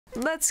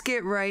Let's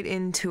get right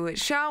into it,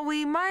 shall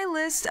we? My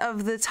list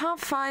of the top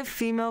 5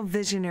 female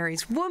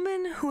visionaries,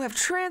 women who have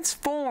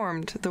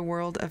transformed the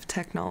world of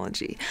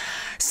technology.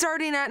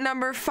 Starting at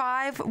number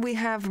 5, we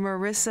have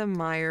Marissa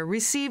Mayer,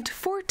 received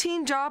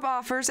 14 job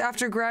offers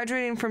after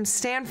graduating from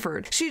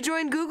Stanford. She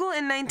joined Google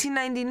in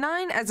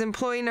 1999 as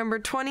employee number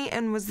 20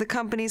 and was the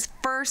company's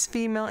first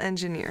female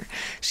engineer.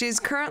 She is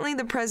currently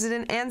the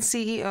president and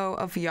CEO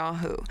of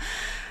Yahoo.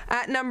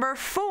 At number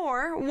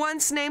 4,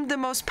 once named the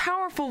most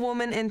powerful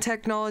woman in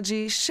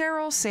technology,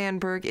 Sheryl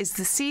Sandberg is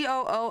the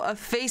COO of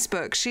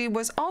Facebook. She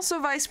was also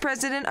vice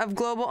president of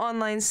global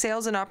online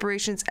sales and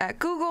operations at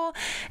Google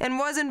and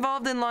was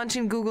involved in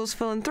launching Google's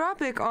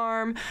philanthropic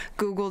arm,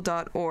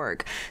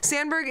 Google.org.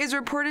 Sandberg is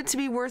reported to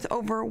be worth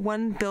over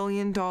 $1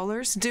 billion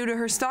due to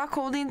her stock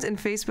holdings in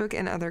Facebook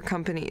and other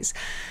companies.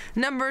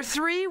 Number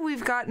 3,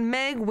 we've got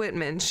Meg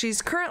Whitman.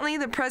 She's currently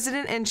the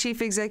president and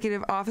chief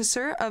executive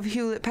officer of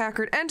Hewlett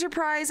Packard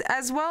Enterprise,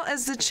 as well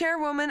as the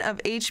chairwoman of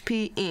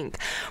HP Inc.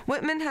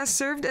 Whitman has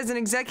served as an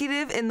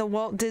executive in the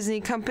Walt Disney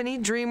Company,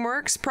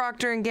 DreamWorks,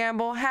 Procter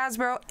Gamble,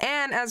 Hasbro,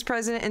 and as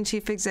president and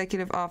chief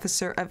executive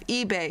officer of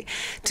eBay.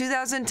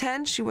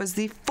 2010, she was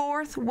the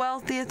 4th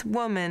wealthiest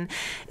woman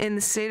in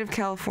the state of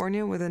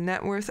California with a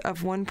net worth of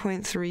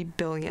 $1.3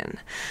 billion.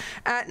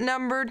 At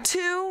number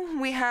 2,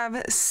 we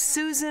have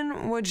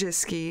Susan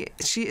Wojcicki.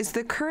 She is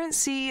the current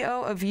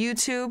CEO of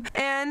YouTube,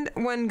 and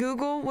when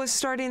Google was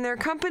starting their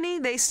company,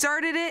 they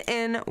started it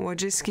in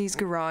Wojcicki's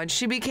garage.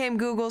 She became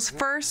Google's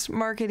first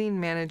marketing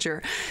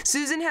manager.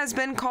 Susan has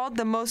been called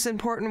the most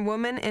important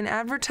woman in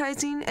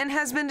advertising and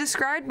has been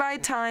described by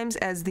Times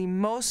as the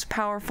most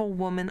powerful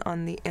woman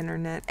on the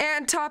internet.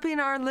 And topping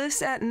our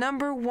list at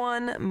number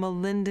 1,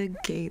 Melinda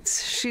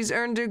Gates. She's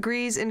earned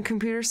degrees in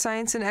computer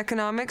science and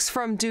economics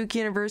from Duke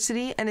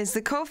University and is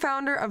the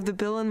co-founder of the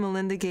Bill and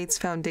Melinda Gates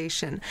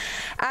Foundation.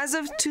 As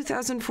of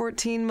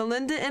 2014,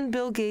 Melinda and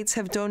Bill Gates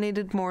have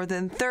donated more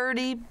than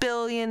 $30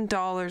 billion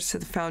to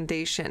the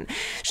foundation.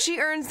 She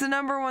earns the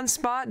number 1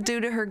 spot due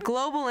to her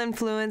global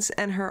influence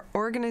and her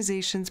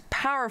organization's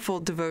powerful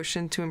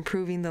devotion to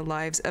improving the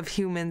lives of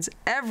humans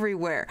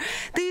everywhere.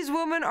 These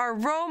women are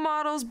role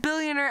models,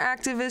 billionaire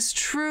activists,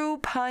 true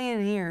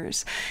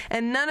pioneers,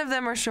 and none of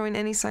them are showing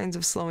any signs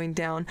of slowing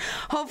down,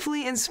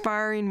 hopefully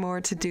inspiring more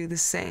to do the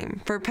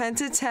same. For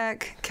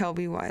Pentatech,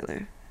 Kelby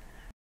Weiler.